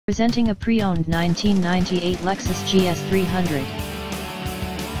Presenting a pre-owned 1998 Lexus GS 300.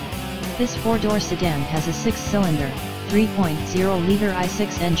 This four-door sedan has a six-cylinder, 3.0-liter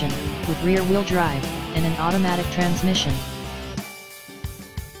i6 engine, with rear-wheel drive, and an automatic transmission.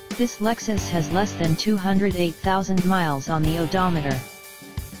 This Lexus has less than 208,000 miles on the odometer.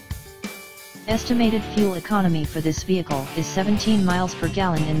 Estimated fuel economy for this vehicle is 17 miles per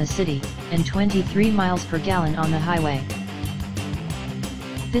gallon in the city, and 23 miles per gallon on the highway.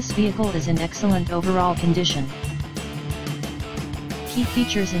 This vehicle is in excellent overall condition. Key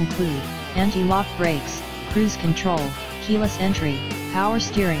features include anti-lock brakes, cruise control, keyless entry, power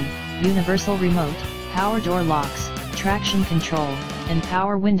steering, universal remote, power door locks, traction control, and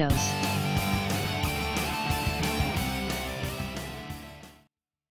power windows.